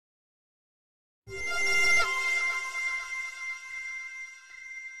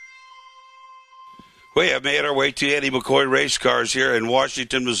We have made our way to Eddie McCoy Race Cars here in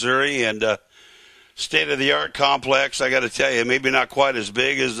Washington, Missouri, and state-of-the-art complex. I got to tell you, maybe not quite as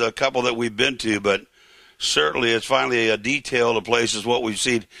big as a couple that we've been to, but certainly it's finally a detailed a place is what we've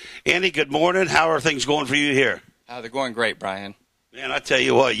seen. Andy, good morning. How are things going for you here? They're going great, Brian. Man, I tell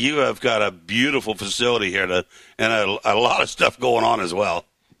you what, you have got a beautiful facility here and a lot of stuff going on as well.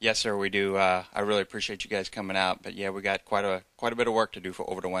 Yes, sir, we do. I really appreciate you guys coming out, but yeah, we got quite a bit of work to do for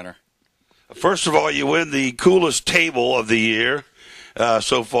over the winter. First of all, you win the coolest table of the year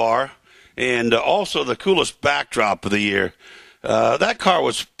so far, and also the coolest backdrop of the year. That car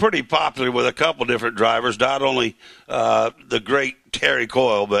was pretty popular with a couple different drivers, not only the great Terry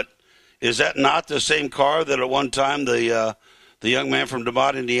Coyle, but is that not the same car that at one time the young man from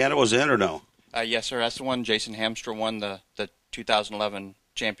DeMott, Indiana was in, or no? Yes, sir, that's the one Jason Hamster won the 2011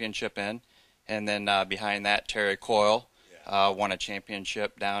 championship in, and then behind that, Terry Coyle won a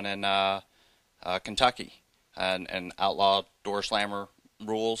championship down in Kentucky, and outlaw door slammer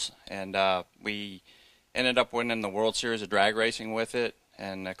rules, and we ended up winning the World Series of drag racing with it,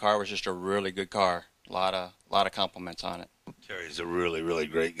 and the car was just a really good car. A lot of compliments on it. Terry's a really, really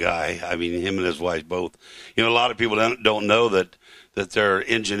great guy. I mean, him and his wife both. You know, a lot of people don't know that they're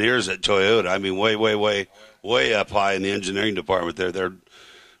engineers at Toyota. I mean, way up high in the engineering department there.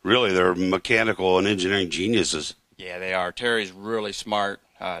 They're mechanical and engineering geniuses. Yeah, they are. Terry's really smart.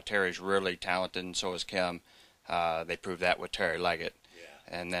 Terry's really talented, and so is Kim. They proved that with Terry Leggett.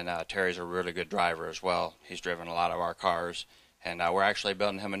 Yeah. And then Terry's a really good driver as well. He's driven a lot of our cars, and we're actually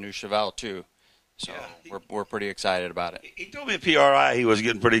building him a new Chevelle too. So yeah, we're pretty excited about it. He told me at PRI he was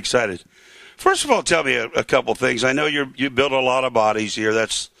getting pretty excited. First of all, tell me a couple things. I know you build a lot of bodies here.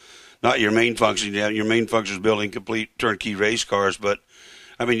 That's not your main function yet. Your main function is building complete turnkey race cars, but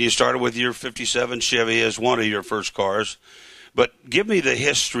I mean, you started with your 57 Chevy as one of your first cars. But give me the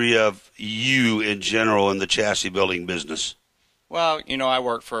history of you in general in the chassis building business. Well, you know, I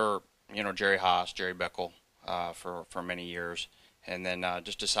worked for, Jerry Haas, Jerry Bickel, for many years, and then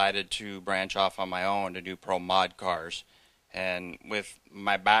just decided to branch off on my own to do pro mod cars. And with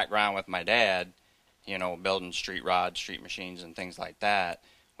my background with my dad, building street rods, street machines, and things like that,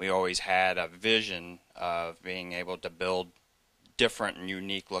 we always had a vision of being able to build different and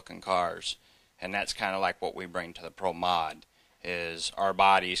unique looking cars. And that's kind of like what we bring to the pro mod, is our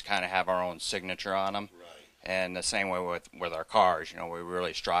bodies kind of have our own signature on them. Right. And the same way with our cars, we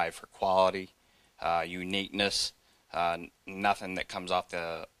really strive for quality, uniqueness, nothing that comes off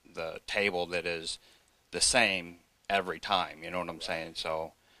the table that is the same every time, you know what I'm saying?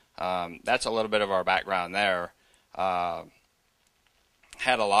 So that's a little bit of our background there. Had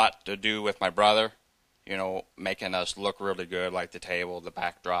a lot to do with my brother, making us look really good, like the table, the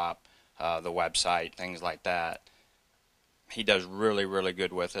backdrop, the website, things like that. He does really, really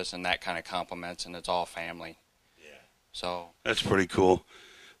good with us, and that kind of compliments, and it's all family. Yeah. So that's pretty cool.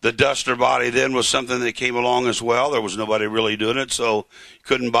 The Duster body then was something that came along as well. There was nobody really doing it, so you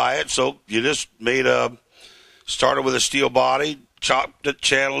couldn't buy it. So you just started with a steel body, chopped it,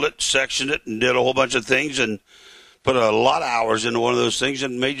 channeled it, sectioned it, and did a whole bunch of things, and put a lot of hours into one of those things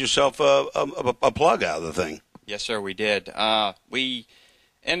and made yourself a plug out of the thing. Yes, sir, we did. We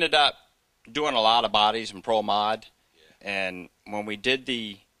ended up doing a lot of bodies in pro mod. And when we did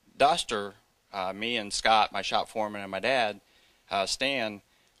the Duster, me and Scott, my shop foreman, and my dad, Stan,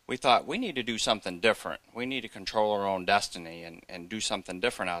 we thought we need to do something different. We need to control our own destiny and do something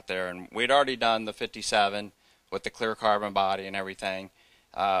different out there. And we'd already done the 57 with the clear carbon body and everything.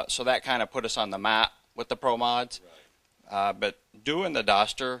 So that kind of put us on the map with the pro mods. Right. But doing the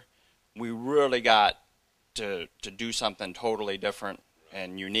Duster, we really got to do something totally different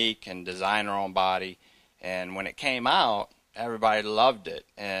and unique and design our own body. And when it came out, everybody loved it.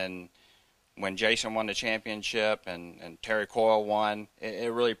 And when Jason won the championship and Terry Coyle won,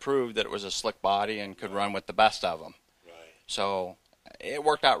 it really proved that it was a slick body and could run with the best of them. Right. So it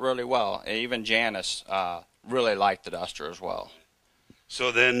worked out really well. Even Janice really liked the Duster as well.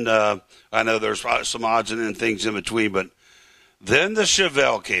 So then I know there's some odds and things in between, but then the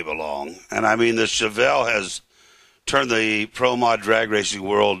Chevelle came along. And, I mean, the Chevelle has turned the pro mod drag racing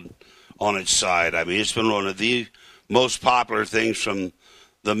world on its side. I mean, it's been one of the most popular things from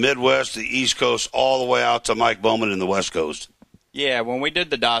the Midwest, the East Coast, all the way out to Mike Bowman in the West Coast. Yeah, when we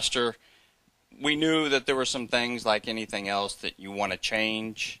did the Duster, we knew that there were some things like anything else that you want to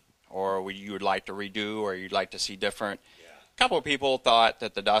change or you would like to redo or you'd like to see different. Yeah. A couple of people thought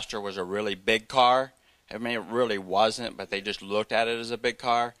that the Duster was a really big car. I mean, it really wasn't, but they just looked at it as a big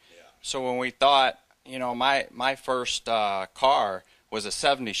car. Yeah. So when we thought, my first car was a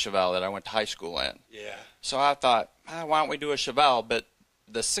 70 Chevelle that I went to high school in. Yeah. So I thought, why don't we do a Chevelle? But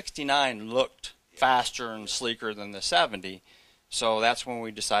the 69 looked faster and sleeker than the 70. So that's when we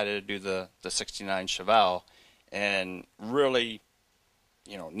decided to do the 69 Chevelle and really,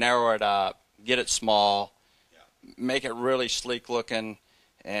 narrow it up, get it small, make it really sleek looking.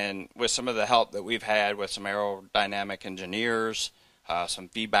 And with some of the help that we've had with some aerodynamic engineers, some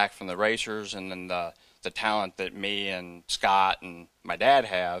feedback from the racers, and then the talent that me and Scott and my dad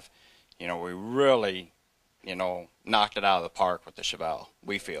have, we really, knocked it out of the park with the Chevelle,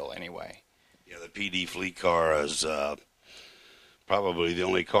 we feel anyway. Yeah, the PD fleet car is probably the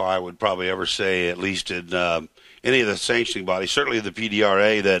only car I would probably ever say, at least in any of the sanctioning bodies, certainly the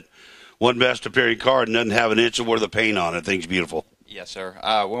PDRA, that one best appearing car and doesn't have an inch of worth of paint on it. Thing's beautiful. Yes, sir.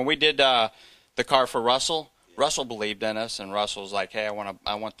 When we did the car for Russell, Russell believed in us, and Russell's like, hey,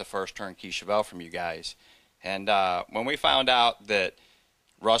 I want the first turnkey Chevelle from you guys. And when we found out that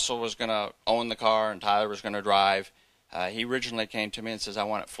Russell was going to own the car and Tyler was going to drive, he originally came to me and says, I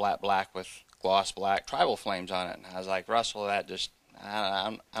want it flat black with gloss black tribal flames on it. And I was like, Russell, that just,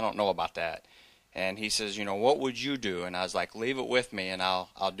 I don't know about that. And he says, what would you do? And I was like, leave it with me, and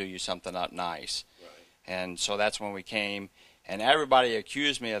I'll do you something up nice. Right. And so that's when we came. And everybody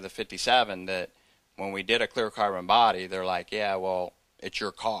accused me of the 57 that when we did a clear carbon body, they're like, yeah, well, it's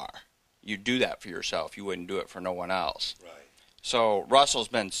your car. You do that for yourself. You wouldn't do it for no one else. Right. So Russell's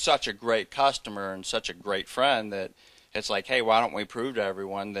been such a great customer and such a great friend that it's like, hey, why don't we prove to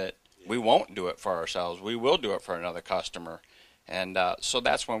everyone that we won't do it for ourselves. We will do it for another customer. And so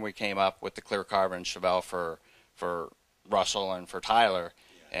that's when we came up with the clear carbon Chevelle for Russell and for Tyler,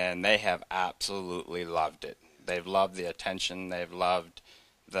 and they have absolutely loved it. They've loved the attention. They've loved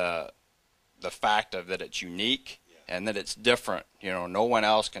the fact of that it's unique and that it's different. No one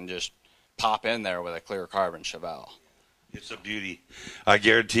else can just pop in there with a clear carbon Chevelle. It's a beauty. I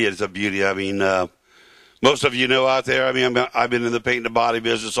guarantee it's a beauty. I mean, most of you out there, I mean, I've been in the paint and the body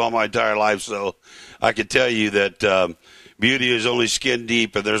business all my entire life, so I can tell you that beauty is only skin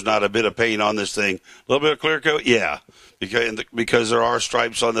deep, and there's not a bit of paint on this thing. A little bit of clear coat, yeah, because there are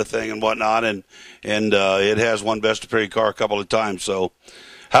stripes on the thing and whatnot, and it has one best appearing car a couple of times. So,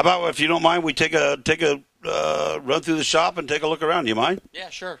 how about, if you don't mind, we take a run through the shop and take a look around? Do you mind? Yeah,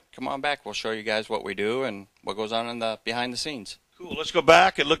 sure. Come on back. We'll show you guys what we do and what goes on in the behind the scenes. Cool. Let's go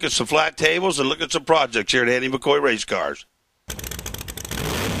back and look at some flat tables and look at some projects here at Andy McCoy Race Cars.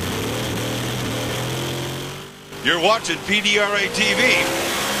 You're watching PDRA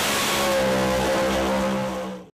TV.